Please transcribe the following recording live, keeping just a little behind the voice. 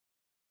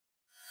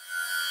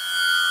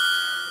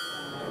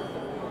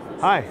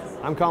Hi,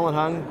 I'm Colin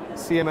Hung,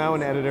 CMO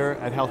and editor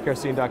at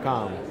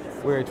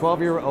HealthcareScene.com. We're a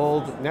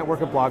 12-year-old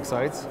network of blog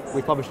sites.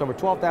 We've published over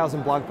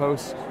 12,000 blog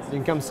posts. You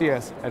can come see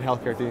us at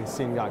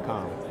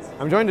HealthcareScene.com.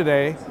 I'm joined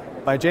today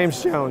by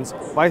James Jones,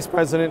 Vice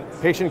President,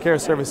 Patient Care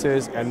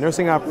Services and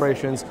Nursing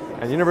Operations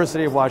at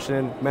University of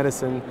Washington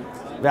Medicine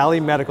Valley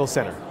Medical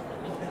Center.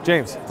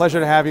 James, pleasure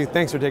to have you.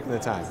 Thanks for taking the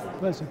time.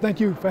 Pleasure. Thank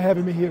you for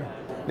having me here.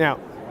 Now,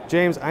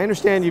 James, I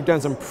understand you've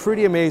done some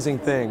pretty amazing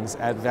things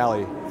at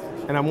Valley,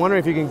 and I'm wondering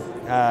if you can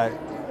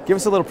give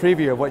us a little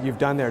preview of what you've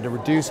done there to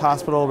reduce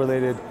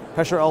hospital-related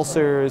pressure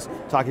ulcers,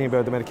 talking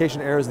about the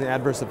medication errors and the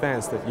adverse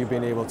events that you've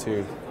been able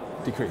to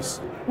decrease.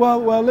 Well,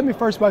 let me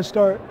first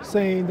start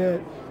saying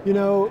that,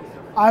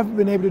 I've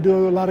been able to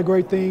do a lot of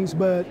great things,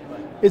 but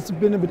it's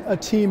been a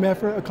team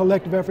effort, a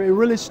collective effort. It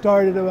really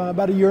started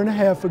about a year and a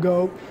half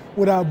ago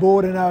with our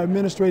board and our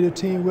administrative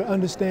team with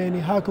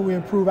understanding how can we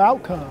improve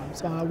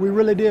outcomes. We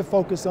really did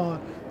focus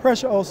on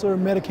pressure ulcer,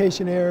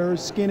 medication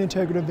errors, skin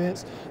integrity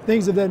events,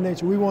 things of that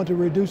nature. We want to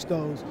reduce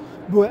those.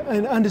 But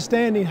in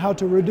understanding how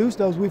to reduce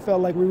those, we felt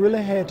like we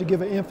really had to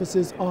give an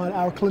emphasis on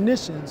our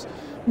clinicians,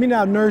 meaning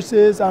our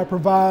nurses, our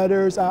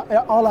providers,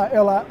 all our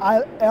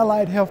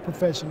allied health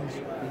professionals,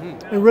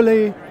 and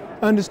really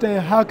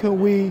understand how can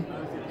we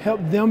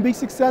help them be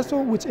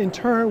successful, which in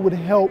turn would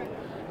help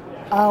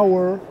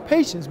our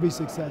patients be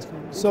successful.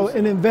 So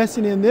in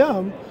investing in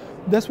them,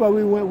 that's why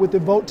we went with the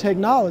Vote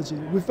technology.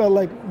 We felt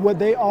like what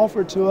they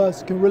offered to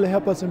us can really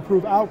help us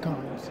improve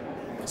outcomes.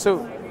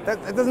 So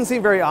that doesn't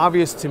seem very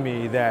obvious to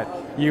me that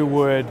you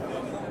would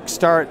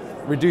start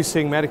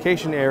reducing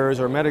medication errors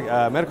or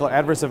medical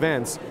adverse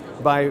events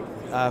by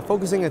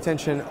focusing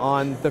attention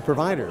on the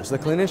providers, the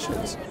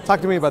clinicians. Talk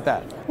to me about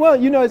that. Well,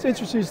 it's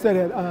interesting you say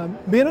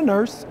that. Being a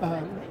nurse,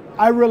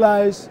 I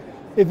realize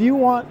if you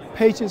want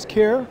patients'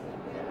 care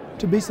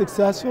to be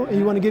successful and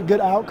you want to get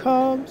good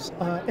outcomes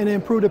and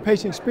improve the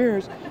patient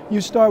experience, you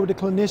start with the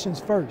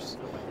clinicians first.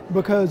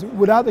 Because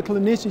without the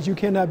clinicians, you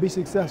cannot be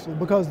successful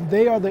because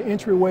they are the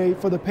entryway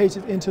for the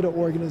patients into the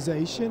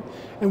organization.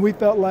 And we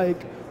felt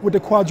like with the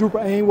quadruple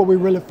aim, what we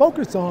really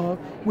focused on,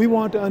 we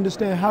want to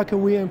understand how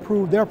can we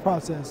improve their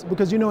process.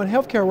 Because in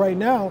healthcare right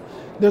now,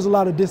 there's a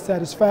lot of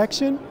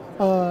dissatisfaction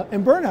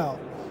and burnout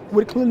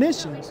with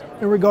clinicians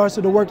in regards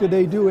to the work that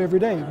they do every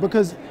day.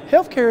 Because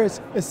healthcare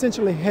is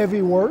essentially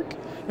heavy work,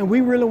 and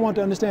we really want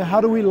to understand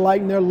how do we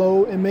lighten their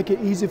load and make it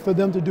easy for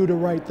them to do the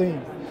right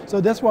thing. So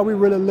that's why we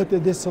really looked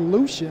at this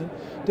solution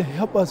to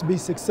help us be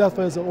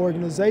successful as an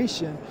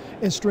organization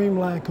and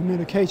streamline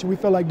communication. We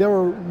felt like that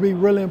would be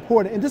really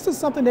important, and this is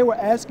something they were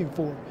asking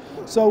for.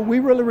 So we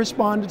really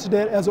responded to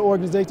that as an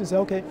organization and said,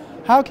 okay,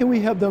 how can we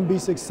help them be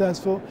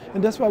successful?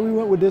 And that's why we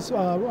went with this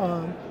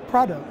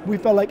product. We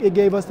felt like it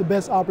gave us the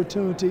best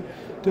opportunity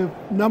to,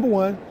 number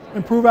one,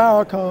 improve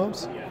our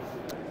outcomes,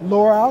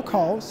 lower our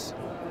costs,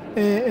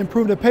 and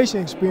improve the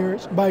patient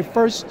experience by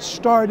first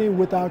starting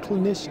with our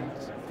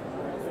clinicians.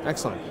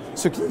 Excellent.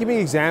 So can you give me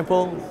an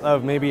example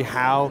of maybe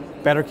how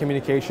better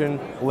communication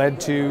led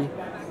to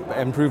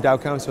improved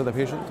outcomes for the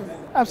patient?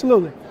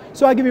 Absolutely.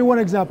 So I'll give you one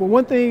example.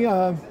 One thing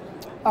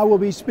I will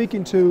be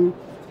speaking to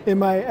in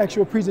my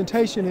actual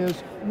presentation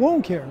is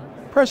wound care,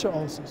 pressure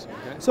ulcers.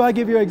 Okay. So I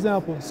give you an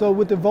example. So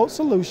with the Vote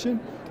solution,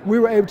 we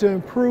were able to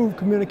improve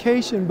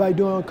communication by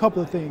doing a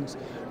couple of things.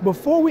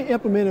 Before we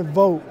implemented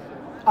Vote,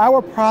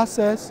 our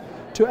process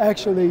to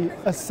actually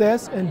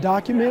assess and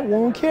document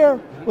wound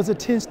care was a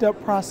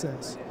 10-step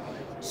process.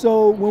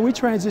 So when we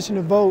transitioned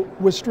to Vote,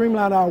 we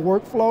streamlined our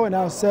workflow and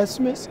our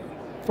assessments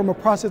from a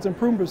process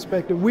improvement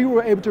perspective. We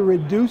were able to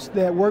reduce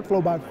that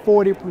workflow by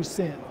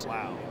 40%.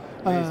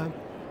 Wow.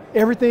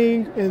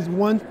 Everything is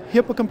one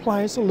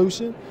HIPAA-compliant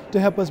solution to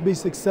help us be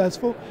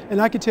successful. And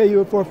I can tell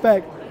you for a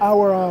fact,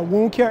 our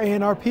wound care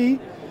ANRP,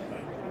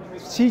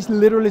 she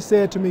literally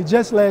said to me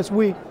just last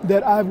week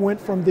that I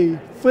went from the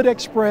Foot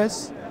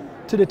Express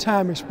to the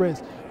Time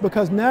Express.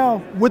 Because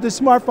now with the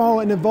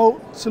smartphone and the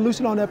Vote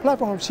solution on that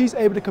platform, she's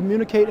able to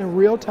communicate in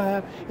real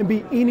time and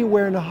be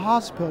anywhere in the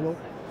hospital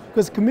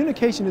because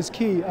communication is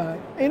key.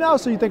 And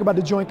also you think about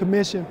the Joint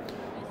Commission,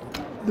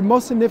 the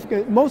most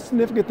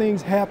significant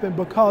things happen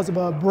because of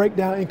a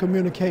breakdown in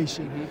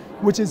communication,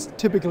 which is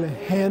typically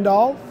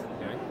handoff,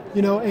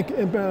 and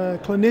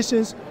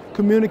clinicians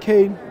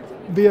communicate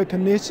via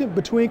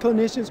between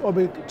clinicians or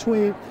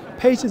between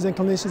patients and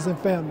clinicians and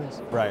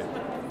families. Right.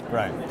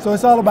 Right. So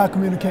it's all about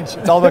communication.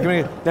 It's all about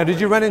communication. Now, did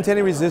you run into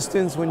any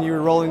resistance when you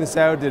were rolling this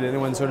out? Did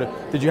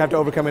you have to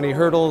overcome any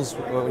hurdles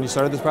when you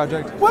started this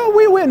project? Well,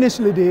 we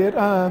initially did.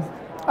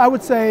 I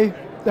would say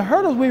the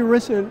hurdles we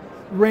recently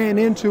ran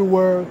into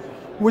were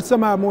with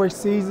some of our more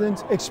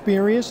seasoned,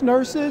 experienced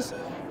nurses,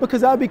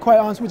 because I'll be quite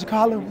honest with you,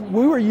 Colin,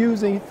 we were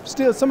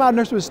some of our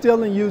nurses were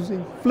still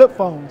using flip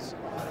phones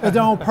as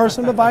their own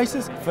personal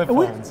devices. Flip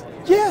phones?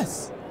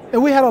 Yes.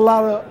 And we had a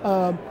lot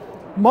of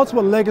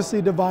multiple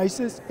legacy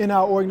devices in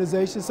our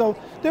organization, so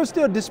there was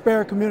still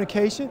disparate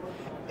communication,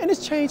 and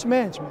it's change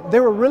management. They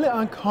were really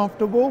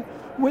uncomfortable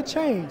with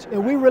change,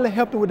 and we really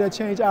helped them with that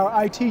change.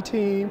 Our IT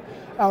team,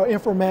 our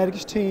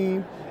informatics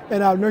team,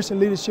 and our nursing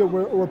leadership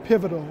were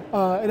pivotal.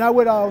 And I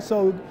would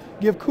also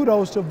give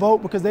kudos to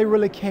Vote, because they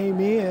really came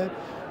in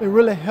and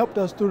really helped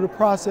us through the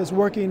process,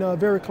 working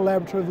very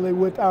collaboratively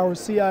with our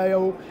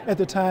CIO at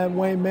the time,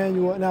 Wayne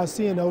Manuel, and our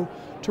CNO,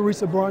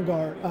 Teresa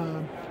Brungard.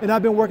 And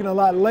I've been working a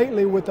lot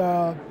lately with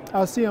our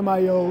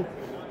CMIO,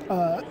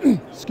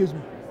 excuse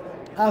me,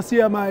 our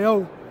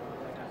CMIO,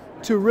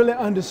 to really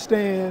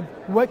understand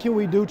what can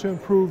we do to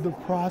improve the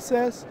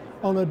process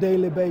on a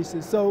daily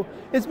basis. So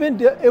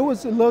it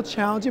was a little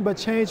challenging, but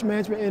change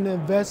management and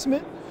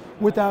investment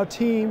with our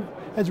team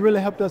has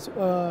really helped us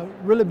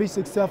really be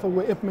successful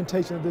with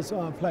implementation of this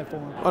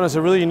platform. Well, it's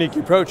a really unique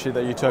approach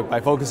that you took by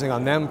focusing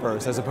on them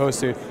first, as opposed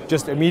to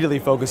just immediately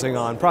focusing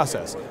on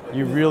process.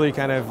 You really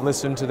kind of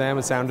listened to them,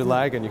 it sounded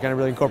like, and you kind of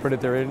really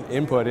incorporated their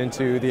input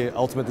into the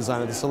ultimate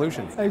design of the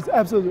solution.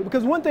 Absolutely,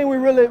 because one thing we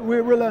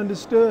really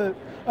understood,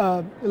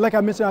 like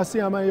I mentioned, our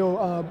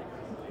CMIO,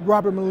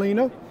 Robert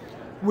Molina,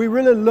 we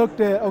really looked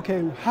at,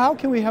 okay, how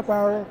can we help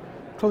our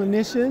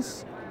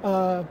clinicians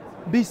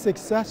be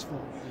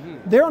successful?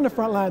 They're on the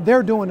front line,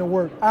 they're doing the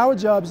work. Our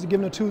job is to give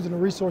them the tools and the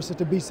resources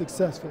to be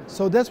successful.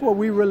 So that's what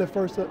we really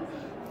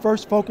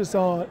first focused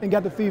on and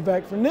got the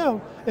feedback from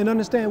them, and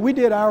understand we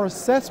did our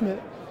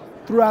assessment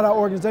throughout our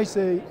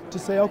organization to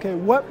say, okay,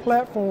 what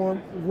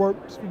platform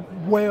works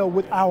well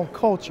with our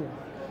culture?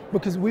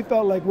 Because we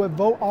felt like what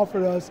Vote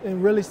offered us,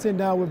 and really sitting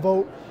down with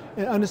Vote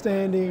and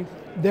understanding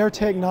their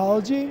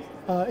technology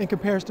in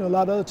comparison to a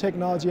lot of other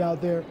technology out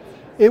there,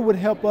 it would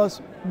help us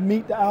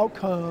meet the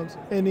outcomes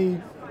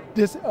and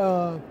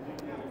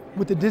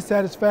with the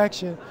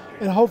dissatisfaction,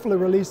 and hopefully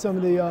release some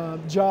of the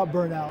job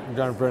burnout.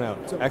 Job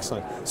burnout,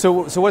 excellent. So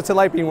what's it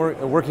like being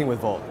working with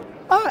Volt?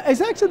 It's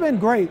actually been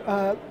great.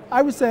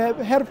 I would say I've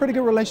had a pretty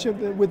good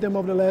relationship with them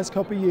over the last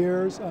couple of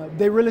years.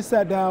 They really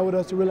sat down with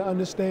us to really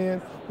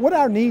understand what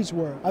our needs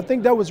were. I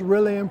think that was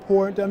really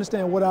important, to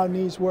understand what our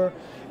needs were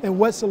and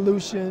what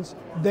solutions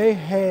they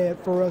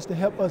had for us to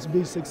help us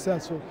be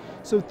successful.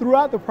 So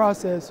throughout the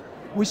process,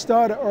 we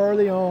started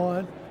early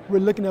on. We're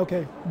looking at,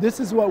 okay, this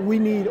is what we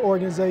need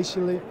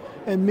organizationally,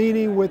 and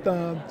meeting with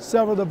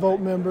several of the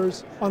Vote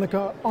members on an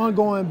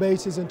ongoing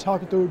basis and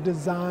talking through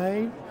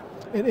design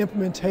and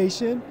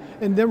implementation,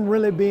 and them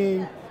really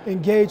being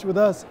engaged with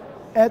us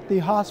at the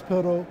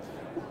hospital.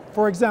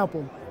 For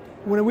example,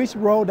 when we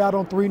rolled out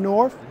on 3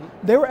 North,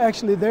 they were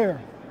actually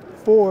there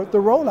for the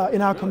rollout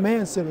in our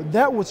command center.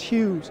 That was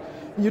huge.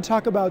 You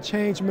talk about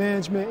change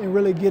management and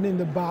really getting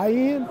the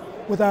buy-in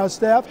with our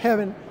staff,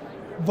 having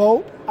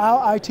Vote,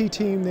 our IT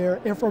team there,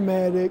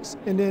 informatics,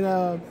 and then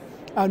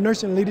our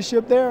nursing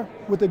leadership there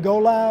with the go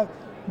live.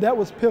 That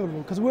was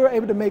pivotal, because we were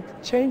able to make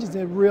changes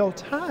in real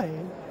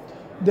time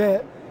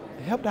that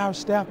helped our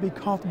staff be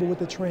comfortable with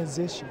the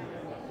transition.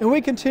 And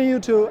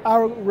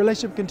our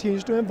relationship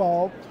continues to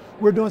evolve.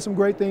 We're doing some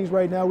great things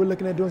right now. We're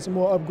looking at doing some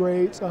more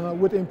upgrades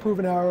with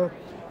improving our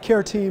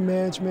care team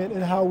management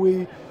and how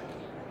we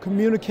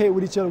communicate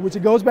with each other, which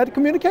it goes back to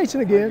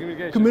communication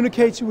again.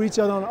 Communication with each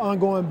other on an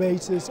ongoing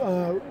basis.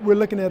 We're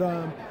looking at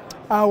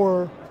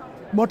our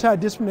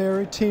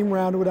multidisciplinary team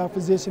rounded with our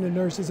physician and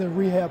nurses and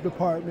rehab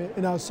department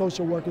and our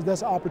social workers.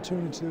 That's an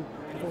opportunity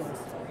for us.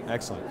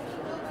 Excellent.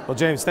 Well,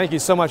 James, thank you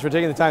so much for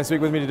taking the time to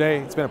speak with me today.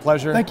 It's been a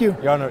pleasure. Thank you.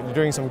 You're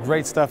doing some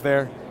great stuff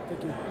there.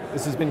 Thank you.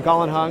 This has been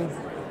Colin Hung,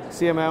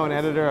 CMO and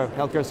editor of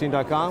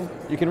HealthcareScene.com.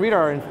 You can read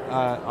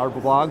our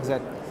blogs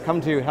at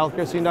come to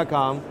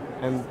healthcarescene.com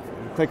and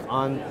click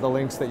on the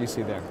links that you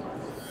see there.